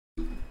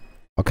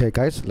Okay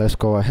guys, let's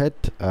go ahead.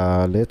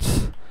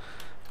 Let's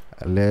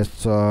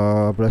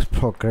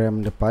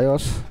program the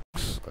BIOS.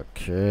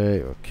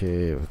 Okay.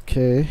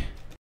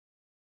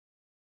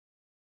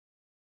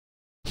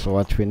 So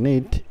what we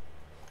need,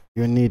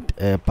 you need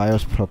a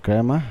BIOS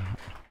programmer,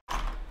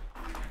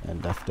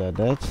 and after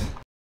that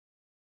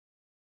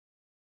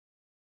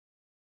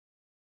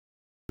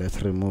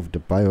let's remove the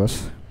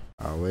BIOS.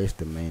 Where's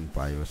the main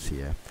BIOS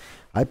here?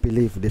 I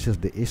believe this is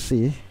the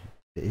EC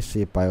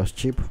BIOS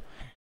chip,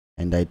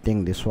 and I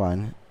think this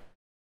one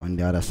on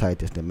the other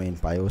side is the main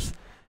BIOS,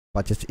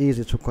 but it's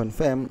easy to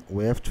confirm.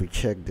 We have to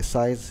check the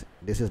size.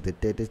 This is the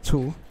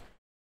 32,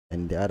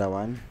 and the other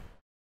one,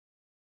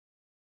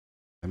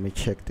 let me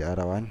check the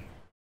other one.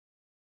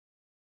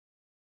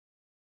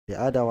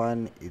 The other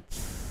one,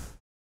 it's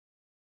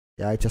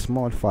a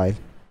small file.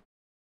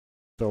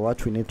 So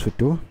what we need to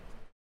do,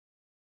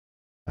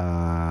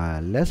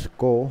 let's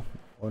go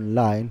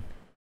online.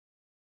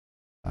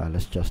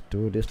 Let's just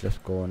do this. Let's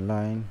go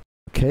online.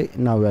 Okay,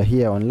 now we are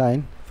here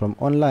online. From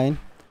online,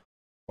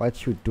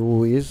 what you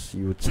do is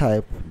you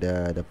type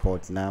the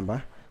port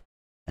number,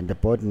 and the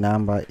port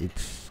number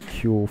it's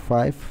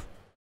Q5.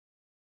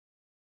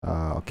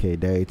 Okay,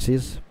 there it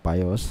is,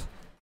 BIOS.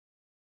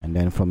 And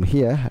then from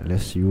here,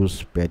 let's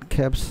use bed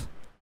caps.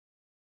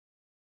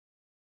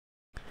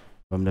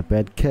 From the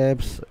bed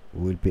caps,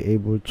 we'll be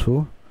able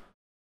to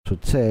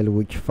tell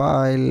which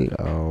file.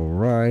 All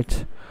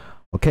right.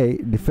 Okay,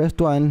 the first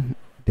one,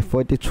 the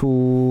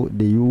 42,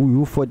 the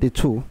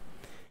U42.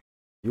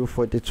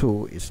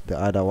 U42 is the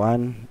other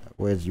one.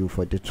 Where's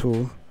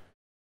U42?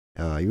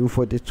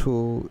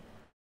 U42,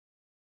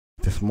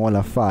 the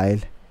smaller file.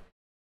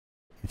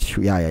 It's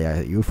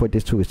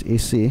U42 is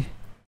EC.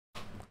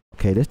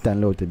 Okay, let's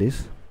download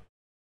this.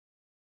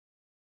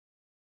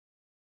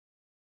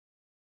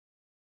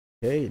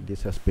 Okay,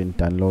 this has been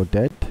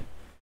downloaded,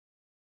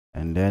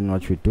 and then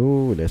what we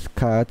do, let's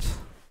cut,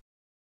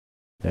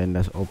 then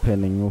let's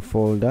open a new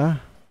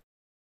folder,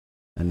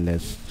 and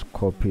let's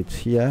copy it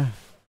here,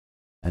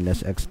 and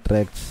let's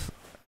extract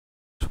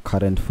to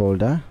current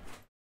folder.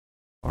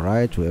 All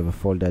right, we have a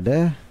folder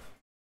there.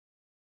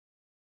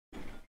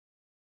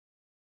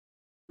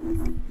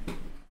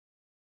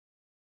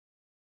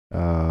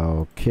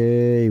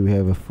 Okay, we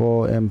have a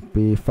 4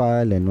 MB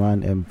file and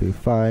 1 MB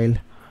file.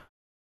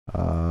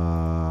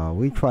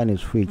 Which one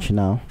is which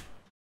now?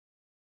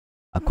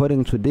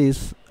 According to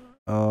this,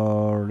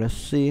 let's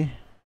see.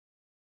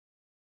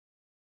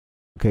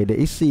 Okay, the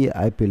EC,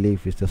 I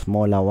believe, is the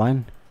smaller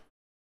one,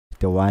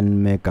 the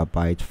 1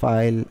 megabyte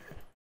file,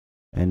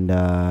 and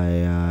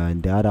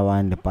the other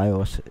one, the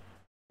BIOS,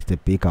 is the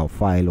bigger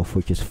file, of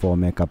which is 4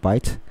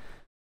 megabytes.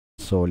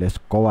 So let's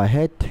go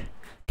ahead.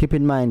 Keep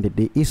in mind that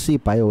the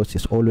EC BIOS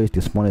is always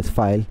the smallest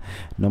file,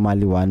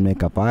 normally 1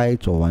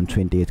 megabyte or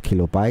 128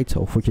 kilobytes,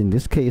 of which in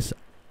this case,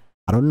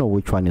 I don't know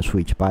which one is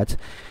which, but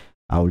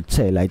I will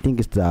tell, I think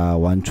it's the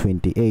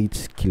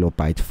 128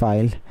 kilobyte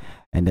file,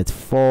 and that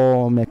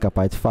 4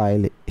 megabyte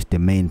file is the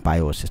main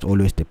BIOS. It's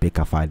always the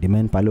bigger file. The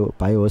main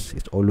BIOS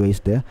is always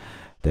the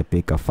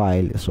bigger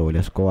file. So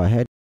let's go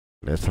ahead.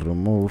 Let's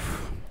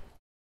remove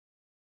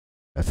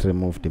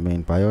the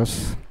main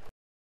BIOS.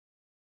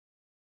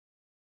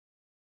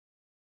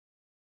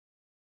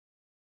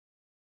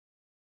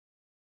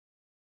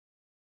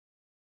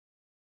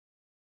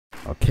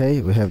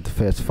 Okay, we have the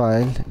first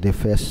file, the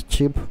first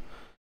chip.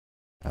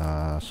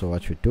 So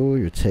what you do,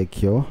 you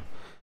take your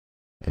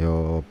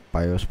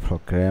BIOS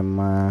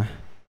programmer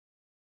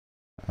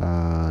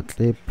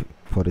clip,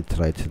 put it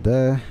right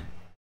there.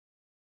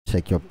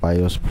 Take your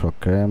BIOS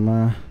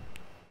programmer,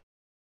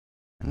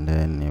 and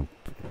then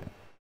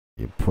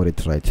you put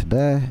it right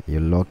there. You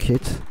lock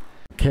it.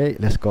 Okay,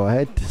 let's go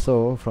ahead.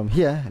 So from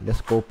here,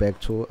 let's go back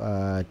to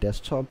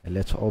desktop, and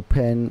let's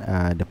open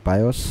the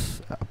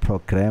BIOS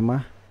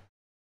programmer,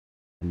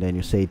 and then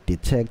you say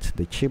detect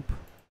the chip.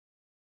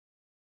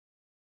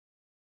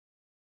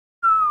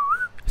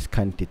 It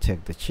can't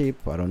detect the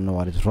chip. I don't know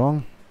what is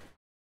wrong.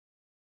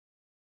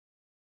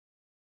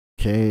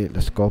 Okay,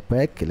 let's go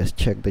back. Let's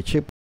check the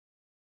chip.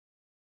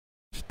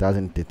 It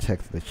doesn't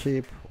detect the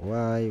chip.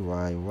 Why?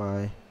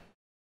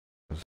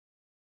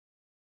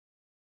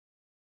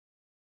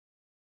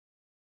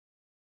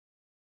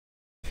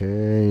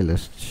 Okay,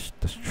 let's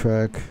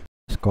check.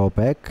 Let's go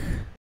back.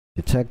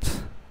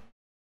 Detect.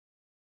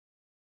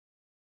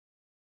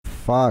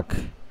 Fuck.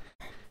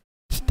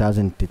 It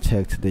doesn't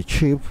detect the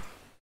chip.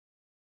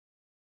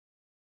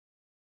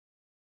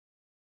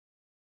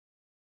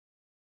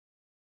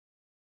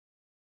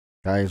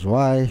 Guys,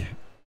 why?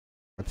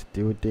 What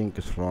do you think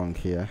is wrong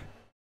here?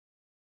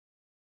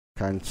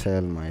 Can't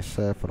tell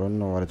myself. I don't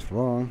know what is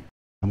wrong.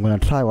 I'm gonna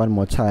try one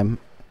more time.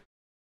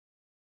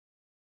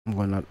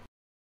 Let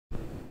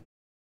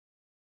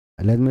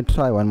me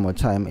try one more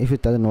time. If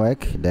it doesn't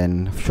work,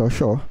 then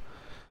sure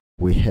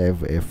we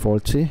have a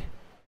faulty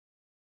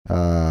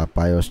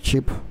BIOS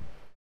chip.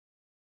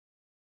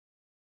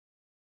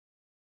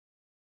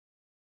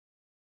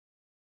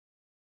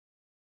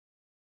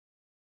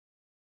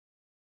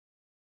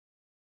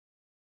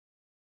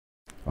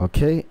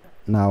 Okay,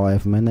 now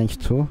I've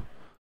managed to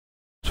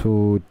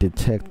to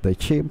detect the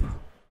chip.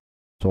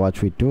 So what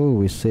we do,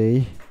 we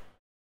say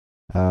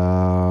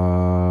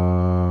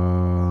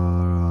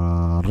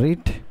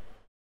read.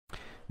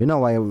 You know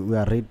why we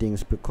are reading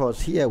is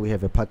because here we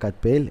have a packet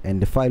bale,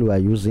 and the file we are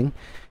using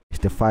is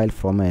the file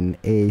from an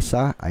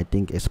Acer, I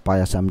think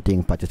Aspire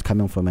something, but it's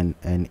coming from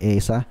an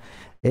Acer.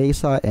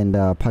 Acer and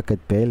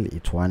packet bale,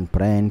 it's one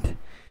brand.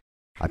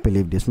 I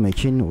believe this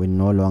machine will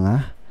no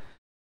longer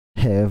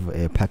have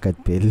a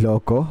packet bale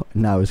logo.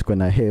 Now it's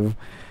gonna have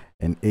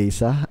an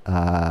Acer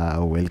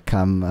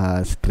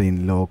welcome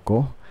screen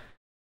logo.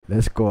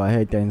 Let's go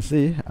ahead and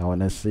see. I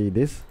want to see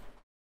this.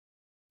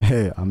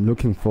 Hey, I'm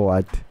looking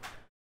forward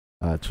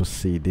to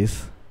see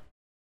this.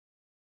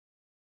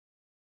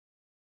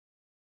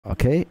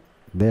 Okay,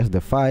 there's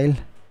the file.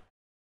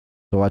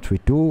 So what we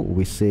do,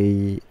 we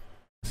say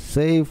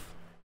save.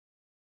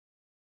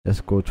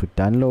 Let's go to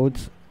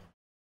downloads,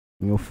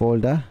 new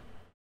folder,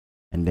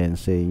 and then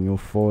say new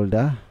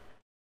folder,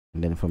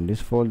 and then from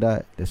this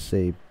folder let's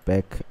say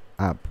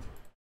backup.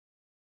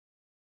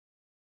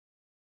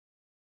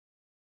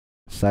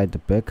 Inside the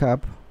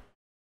backup,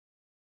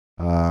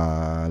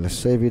 let's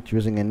save it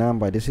using a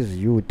number. This is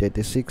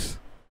U36.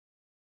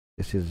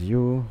 This is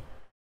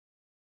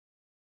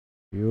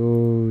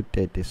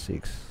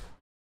U36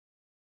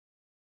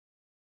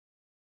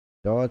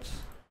 dots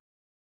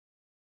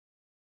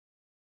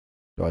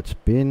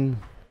bin,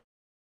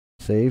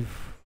 save.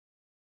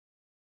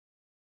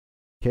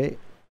 Okay,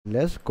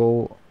 let's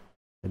go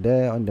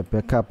there on the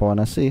backup. I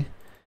wanna see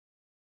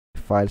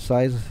file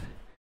size.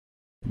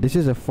 This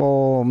is a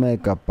 4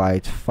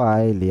 megabyte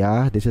file.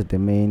 Yeah, this is the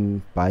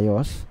main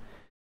BIOS.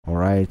 All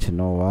right,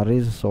 no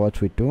worries. So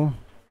what we do,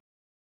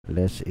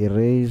 let's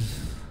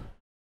erase.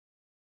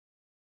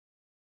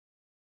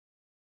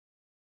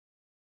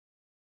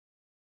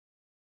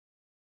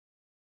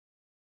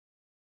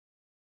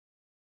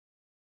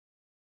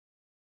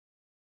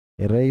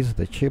 Erase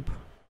the chip.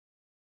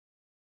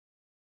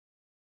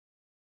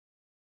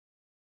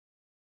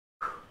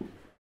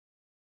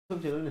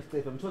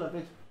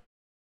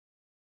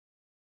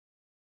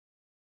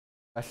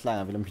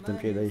 Ahlanga vele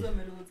mhlambe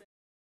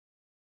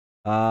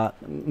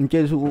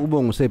ngitshela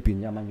ubonga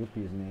usebhini manje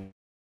ubhizinesi.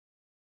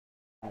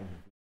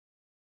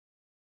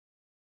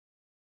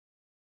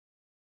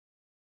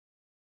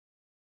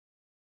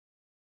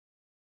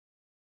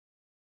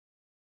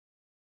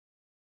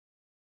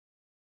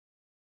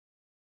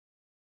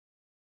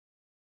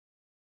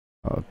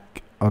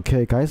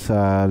 Okay guys,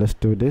 let's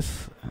do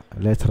this.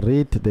 Let's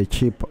read the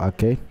chip.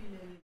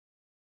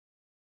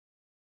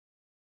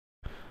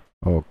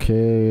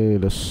 Okay,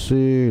 let's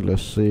see.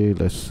 Let's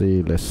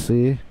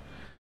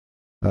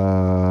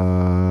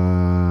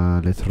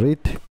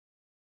read.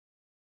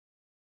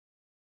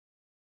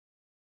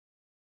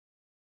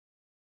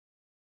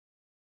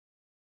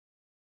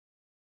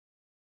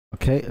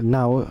 Okay,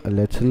 now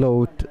let's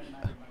load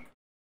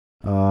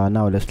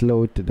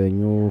the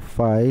new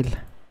file.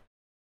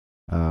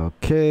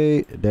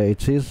 Okay, there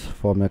it is,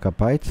 4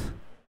 megabytes.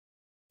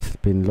 It's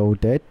been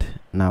loaded.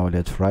 Now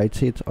let's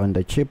write it on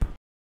the chip.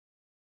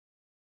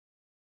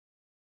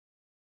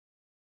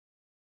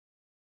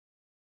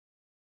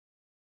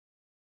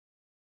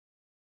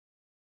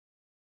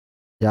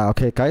 Yeah,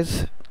 okay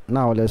guys,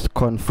 now let's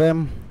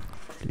confirm,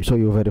 so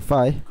you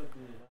verify.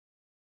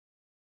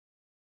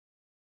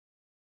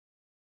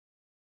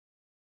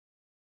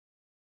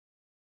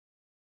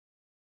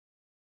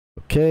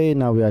 Okay,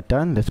 now we are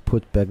done. Let's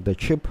put back the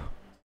chip.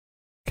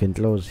 Can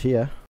close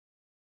here.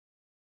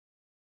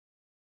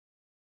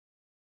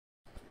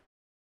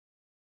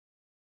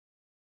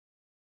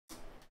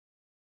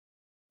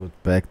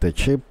 Put back the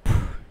chip.